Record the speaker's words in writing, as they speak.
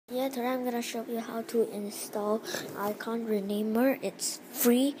Yeah, today I'm gonna show you how to install Icon Renamer. It's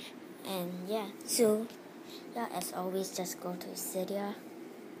free, and so as always, just go to Cydia.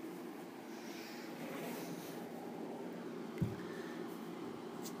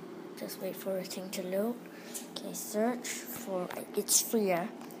 Just wait for everything to load. Okay, search for it's free,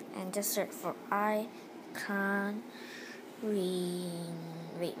 and just search for Icon Renamer.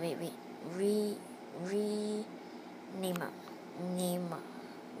 Wait.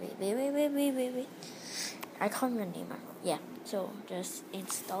 Icon Renamer. Yeah. So just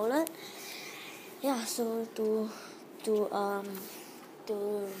install it. Yeah. So to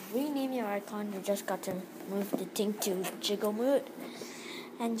rename your icon, you just got to move the thing to jiggle mode,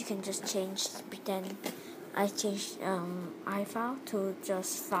 and you can just pretend I changed iFile to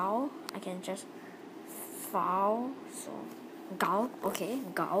just file. I can just file. So Gao. Okay,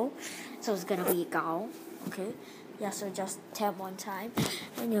 Gao. So it's gonna be Gao. Okay. Yeah, so just tap one time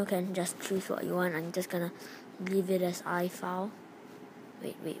and you can just choose what you want. I'm just gonna leave it as iFile.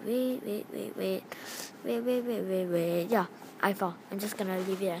 Wait. Yeah, iFile. I'm just gonna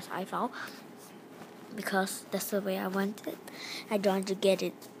leave it as iFile because that's the way I want it. I don't want to get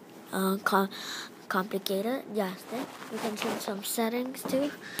it complicated. Yeah, then you can change some settings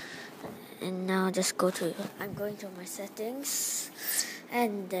too. And now just I'm going to my settings,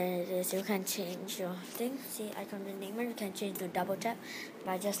 and there it is. You can change your thing. See, Icon Renamer, you can change to double tap,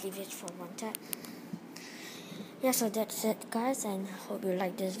 but I just leave it for one tap. Yeah, so that's it guys, and hope you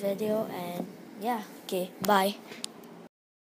like this video, and okay, bye.